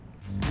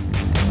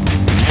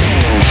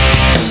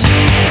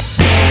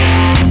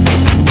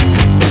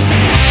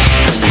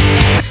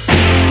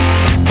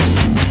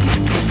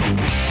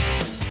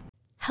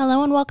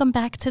welcome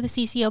back to the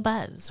CCO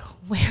Buzz.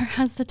 Where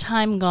has the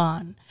time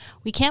gone?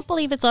 We can't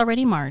believe it's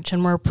already March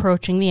and we're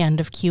approaching the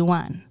end of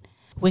Q1.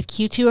 With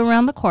Q2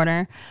 around the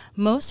corner,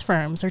 most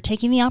firms are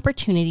taking the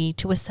opportunity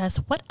to assess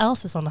what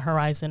else is on the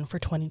horizon for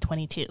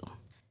 2022.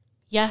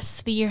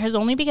 Yes, the year has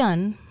only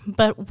begun,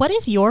 but what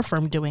is your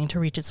firm doing to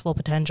reach its full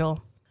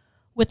potential?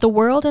 With the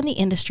world and the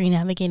industry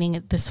navigating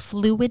this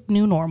fluid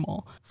new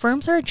normal,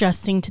 firms are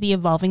adjusting to the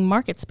evolving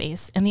market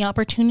space and the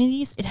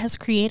opportunities it has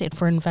created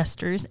for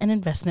investors and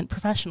investment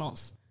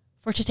professionals.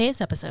 For today's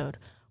episode,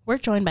 we're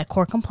joined by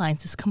Core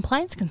Compliance's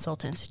compliance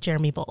consultant,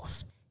 Jeremy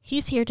Bolf.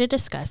 He's here to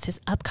discuss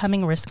his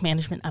upcoming risk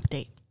management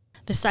update,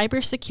 the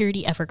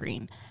Cybersecurity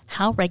Evergreen,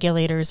 how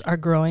regulators are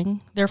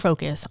growing their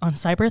focus on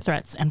cyber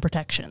threats and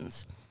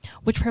protections,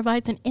 which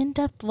provides an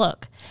in-depth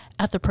look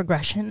at the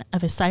progression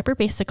of a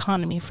cyber-based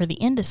economy for the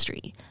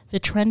industry, the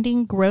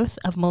trending growth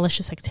of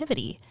malicious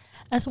activity,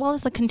 as well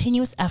as the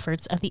continuous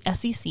efforts of the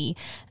SEC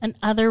and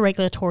other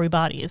regulatory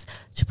bodies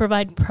to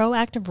provide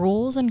proactive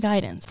rules and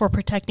guidance for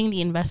protecting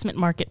the investment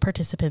market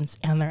participants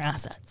and their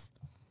assets.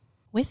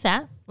 With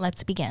that,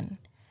 let's begin.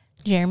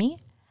 Jeremy,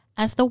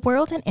 as the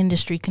world and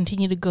industry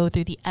continue to go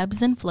through the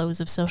ebbs and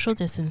flows of social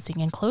distancing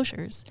and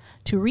closures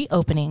to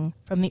reopening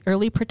from the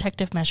early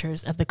protective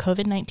measures of the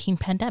COVID-19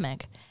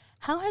 pandemic,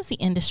 how has the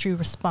industry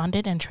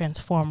responded and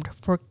transformed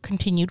for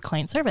continued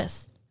client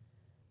service?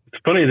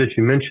 It's funny that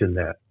you mentioned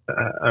that.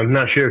 I'm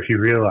not sure if you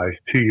realize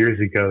 2 years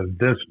ago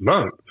this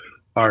month,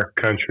 our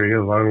country,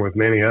 along with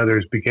many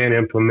others, began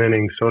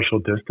implementing social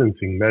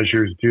distancing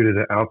measures due to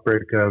the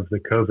outbreak of the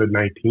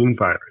COVID-19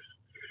 virus.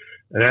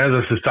 And as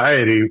a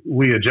society,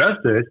 we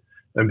adjusted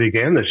and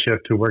began the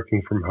shift to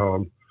working from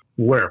home,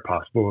 where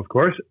possible, of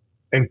course.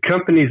 And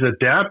companies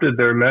adapted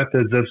their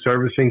methods of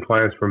servicing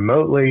clients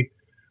remotely,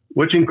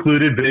 which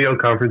included video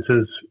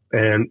conferences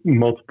and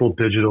multiple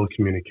digital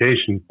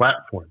communication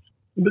platforms.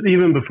 But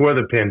even before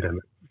the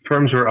pandemic,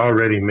 firms were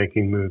already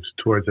making moves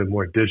towards a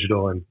more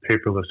digital and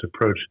paperless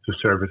approach to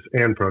service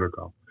and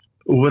protocol.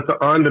 With the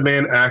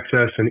on-demand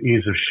access and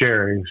ease of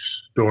sharing,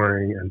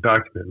 storing, and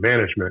document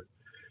management,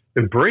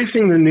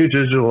 embracing the new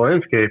digital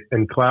landscape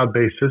and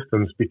cloud-based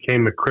systems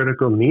became a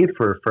critical need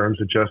for firms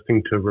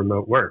adjusting to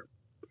remote work.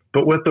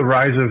 But with the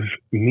rise of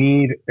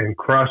need and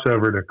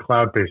crossover to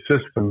cloud-based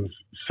systems,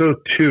 so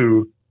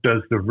too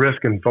does the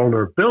risk and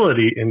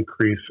vulnerability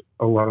increase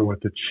along with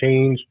the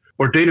change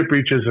or data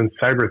breaches and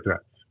cyber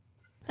threats.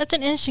 That's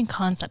an interesting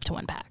concept to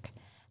unpack.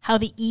 How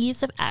the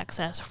ease of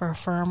access for a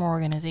firm or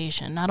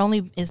organization not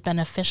only is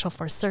beneficial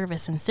for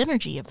service and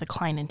synergy of the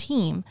client and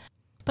team,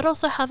 but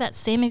also how that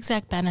same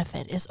exact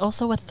benefit is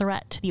also a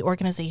threat to the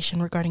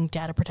organization regarding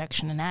data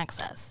protection and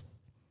access.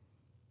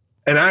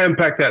 And I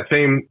unpack that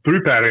same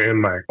through pattern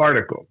in my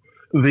article.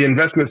 The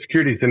investment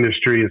securities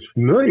industry is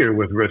familiar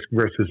with risk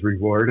versus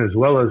reward, as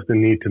well as the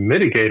need to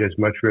mitigate as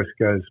much risk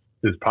as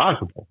is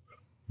possible.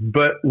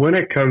 But when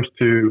it comes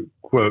to,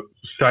 quote,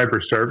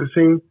 cyber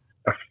servicing,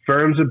 a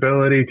firm's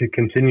ability to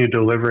continue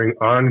delivering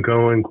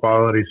ongoing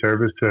quality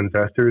service to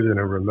investors in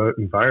a remote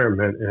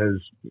environment is,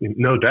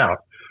 no doubt,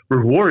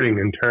 rewarding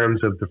in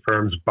terms of the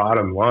firm's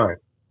bottom line.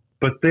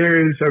 But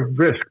there is a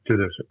risk to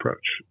this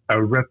approach, a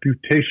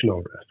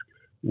reputational risk.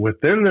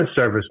 Within this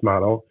service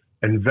model,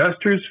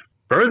 investors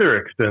further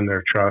extend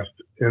their trust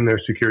in their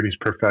securities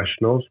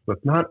professionals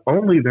with not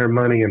only their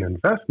money and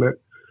investment,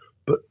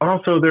 but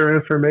also their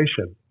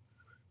information.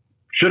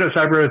 Should a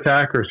cyber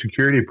attack or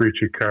security breach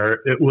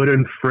occur, it would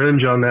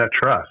infringe on that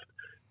trust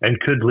and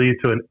could lead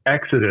to an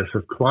exodus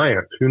of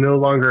clients who no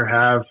longer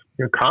have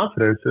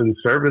confidence in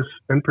service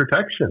and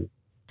protection.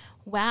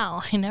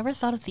 Wow, I never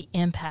thought of the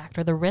impact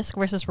or the risk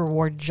versus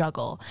reward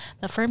juggle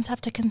that firms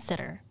have to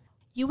consider.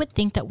 You would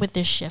think that with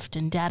this shift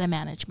in data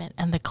management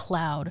and the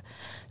cloud,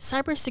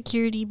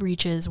 cybersecurity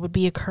breaches would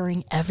be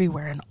occurring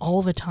everywhere and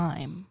all the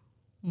time.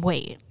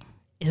 Wait,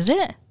 is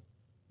it?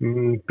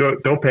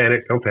 Don't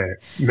panic.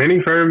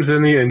 Many firms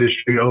in the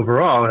industry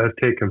overall have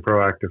taken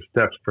proactive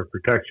steps for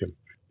protection.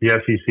 The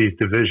SEC's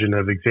Division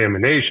of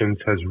Examinations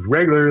has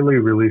regularly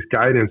released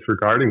guidance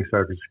regarding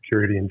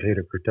cybersecurity and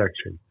data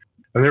protection.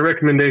 And their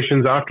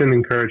recommendations often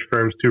encourage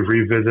firms to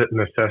revisit and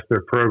assess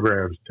their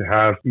programs to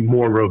have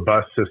more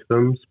robust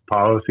systems,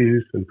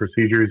 policies, and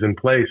procedures in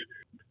place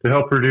to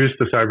help reduce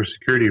the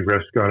cybersecurity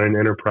risk on an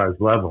enterprise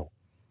level.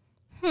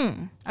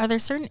 Are there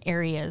certain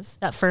areas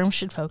that firms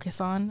should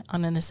focus on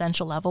an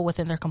essential level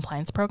within their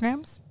compliance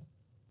programs?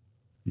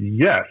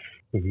 Yes.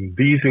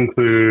 These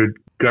include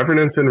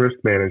governance and risk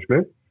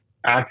management,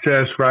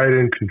 access, right,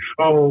 and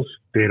controls,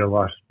 data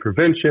loss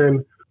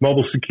prevention,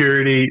 mobile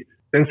security,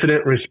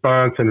 incident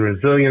response and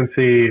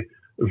resiliency,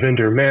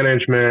 vendor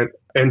management,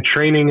 and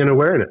training and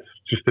awareness,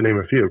 just to name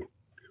a few.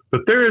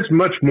 But there is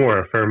much more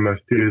a firm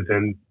must do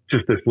than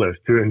just this list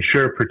to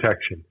ensure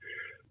protection.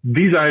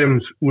 These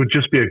items would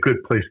just be a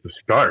good place to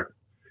start.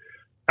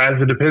 As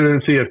the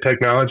dependency of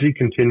technology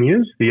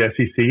continues, the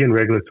SEC and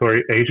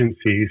regulatory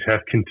agencies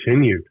have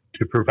continued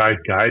to provide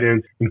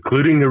guidance,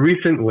 including the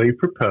recently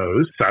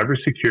proposed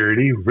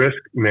cybersecurity risk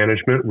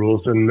management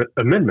rules and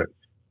amendments.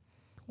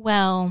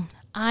 Well,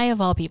 I, of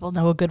all people,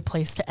 know a good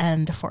place to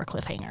end for a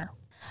cliffhanger.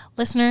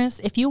 Listeners,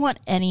 if you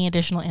want any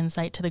additional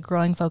insight to the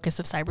growing focus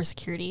of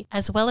cybersecurity,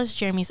 as well as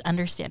Jeremy's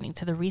understanding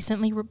to the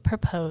recently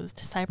proposed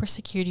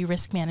cybersecurity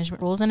risk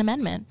management rules and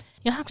amendment,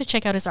 you'll have to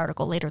check out his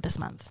article later this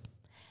month.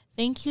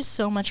 Thank you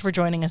so much for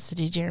joining us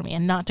today, Jeremy,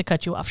 and not to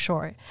cut you off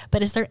short.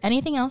 But is there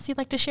anything else you'd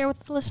like to share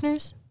with the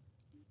listeners?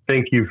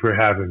 Thank you for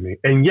having me.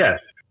 And yes,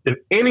 if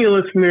any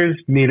listeners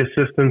need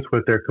assistance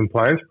with their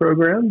compliance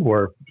program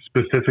or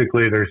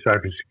specifically their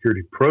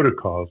cybersecurity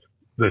protocols,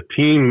 the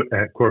team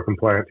at Core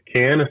Compliance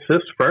can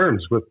assist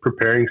firms with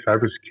preparing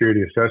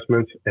cybersecurity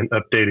assessments and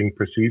updating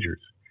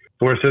procedures.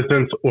 For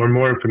assistance or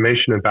more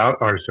information about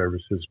our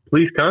services,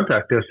 please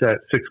contact us at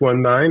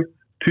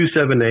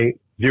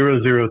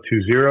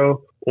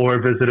 619-278-0020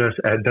 or visit us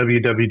at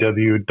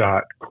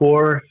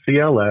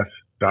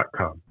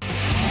www.corecls.com.